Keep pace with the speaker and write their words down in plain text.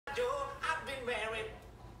married.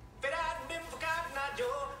 If it hadn't been for Cotton Eye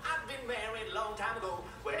Joe, I'd been married a long time ago.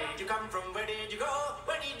 Where did you come from? Where did you go?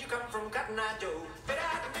 Where did you come from, Cotton Eye Joe? If it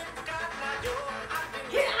hadn't been for Cotton Eye Joe, I'd been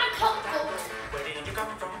Here I come, folks. Where did you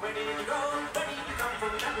come from? Where did you go? Where did you come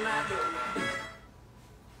from, Cotton Eye Joe?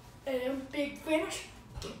 And big finish.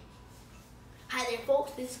 Hi there,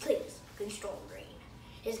 folks. This is Cletus, Green Storm Green.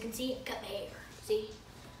 As you can see, I cut my hair. See?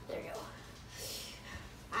 There you go.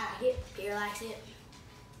 I like it. Pierre likes it.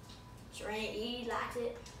 Serenity likes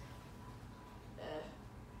it.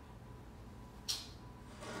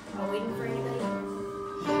 Are we waiting for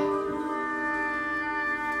anybody?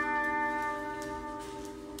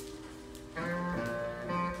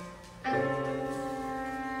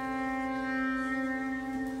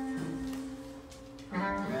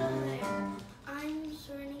 I'm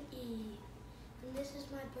Serenity, and this is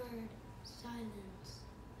my bird, Silence.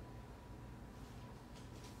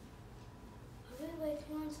 Are we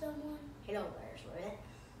waiting on someone? Hello there, Sweat.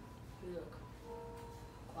 You look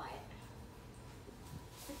quiet.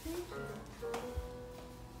 I think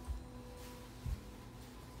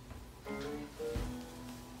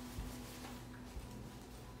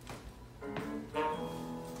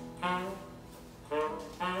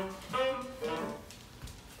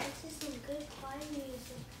this is some good quiet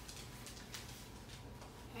music.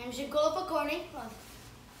 I'm Nicola Corney of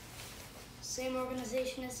same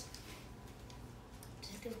organization as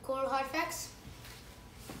Detective Cold Hard Facts.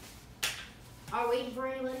 Are we waiting for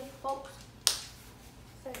anybody, folks?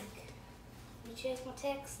 Think. Let me check my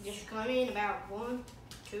text. Just come in about 1,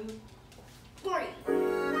 2, 3.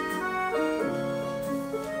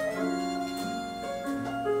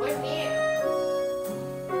 We're here.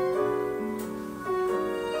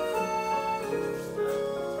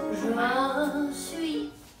 Je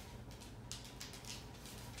suis.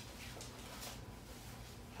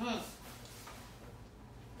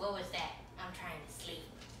 What was that? I'm trying to sleep.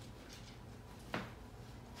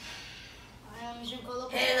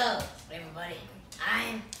 Hello, everybody.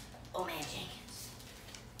 I'm Old Man Jenkins.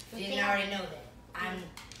 If you didn't already know that, I'm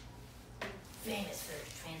famous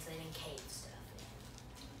for translating cave stuff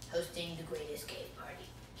and hosting the greatest cave party.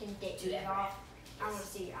 Can you get Do that off? I Yes. want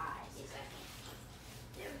to see your eyes. Exactly.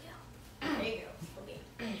 There we go. There you go.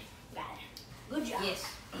 Okay. Got it. Good job. Yes.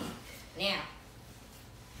 Now,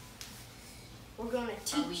 We're going to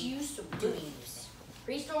are we teach you some doing moves. this?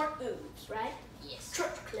 Prehistoric moves, right? Yes.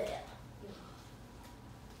 Church clip.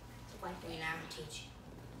 Like We that. now teach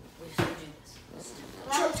you. We still do this. Let's do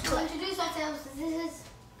it. Church To clip. introduce ourselves, this is.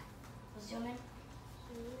 What's your name?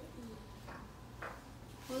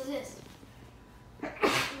 Who's this? My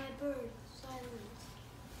bird, Silence.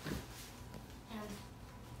 And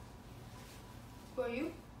Who are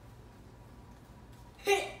you?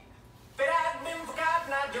 If it hadn't been for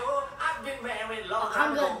Cotton Eye Joe, I'd been married a long I'm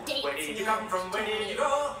time gonna ago. dance Where did you now. come from? Where did you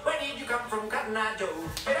go? Where did you come from, Cotton Eye Joe?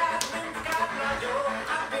 If it hadn't been for Cotton Eye Joe,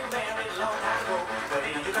 I'd been married a long time ago. Where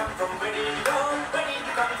did you come from? Where did you go? Where did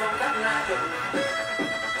you come from, Cotton Eye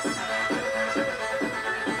Joe?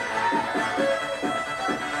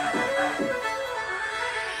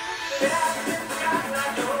 If it hadn't been for Cotton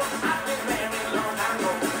Eye Joe, I'd been married a long time ago.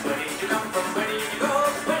 Where did you come from? Where did you go?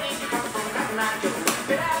 Where did you come from, Cotton Eye Joe? If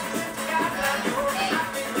it hadn't been for Cotton Eye Joe, I'd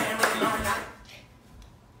been married a long time.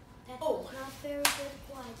 That's Oh. not very good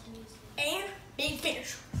quiet music. And big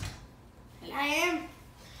finish. And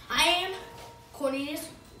I am Cornelius.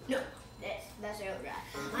 No, that's the other guy.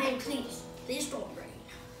 I am Cletus, the Storm Green.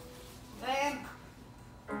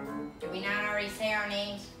 did we not already say our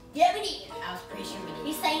names? Yeah, we did. I was pretty sure we did.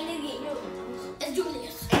 He's saying it again. Let's do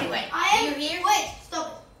this. Anyway, I am you here? Wait,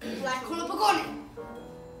 stop it. Like Cola Pagoni.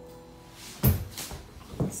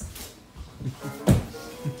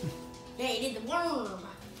 Yeah, he did the worm.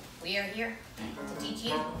 We are here to teach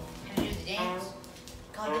you how to do the dance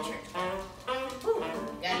called the church clip. Woo.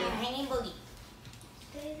 Gotta do a hanging boogie.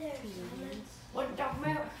 Stay there, Silence. What are you talking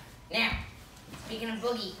about? Now, speaking of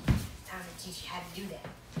boogie, it's time to teach you how to do that.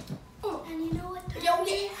 And you know what? Yo,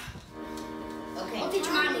 yeah. Okay. I'll teach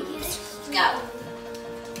you how to do this. Let's go.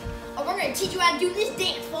 Oh, we're gonna teach you how to do this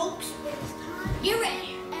dance, folks. It's time. Get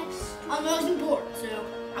ready. Extra. I know it's important, so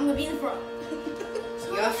I'm gonna be in the front.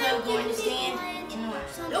 You're also Sometimes going you to can be stand quiet, in the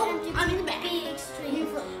left. sometimes Nope, you I'm can in the back. be extreme. I'm in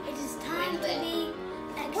front. It is time in to the be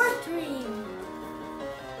extreme.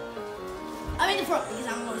 I'm in the front because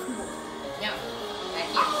I'm most important. No, back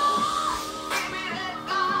here.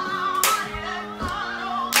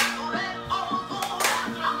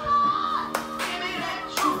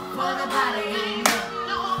 For the body,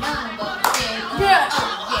 none but the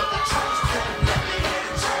Yeah.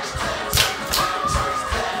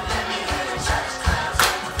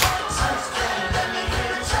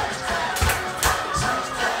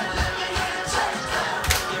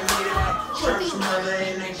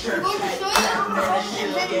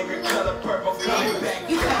 purple coming back.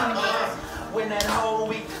 When that whole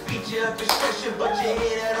week beat you up and stress you, but you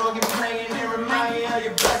hear that organ playing and remind you of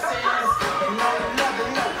your blessings. And on another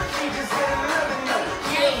note, she just hit another note.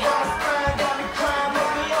 Yeah, boss crying, got me crying,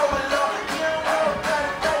 make me overload. You don't know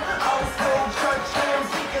about it though. Old school church hymns,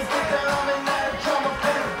 seekers get the hum and now the drum up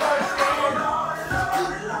in the first stand. Lord,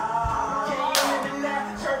 Lord, Lord. Can you hear me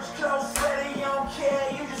now? Church close, steady, you don't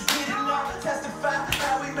care, you just get it now. Testify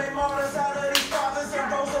how we made martyrs out of these fathers and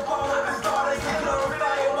rose up all of his daughters and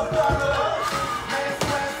glorify your father.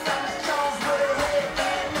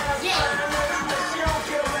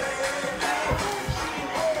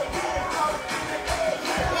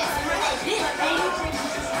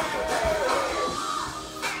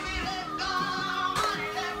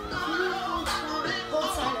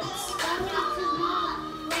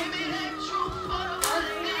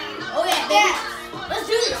 Oh yeah, let's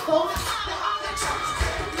do this, folks.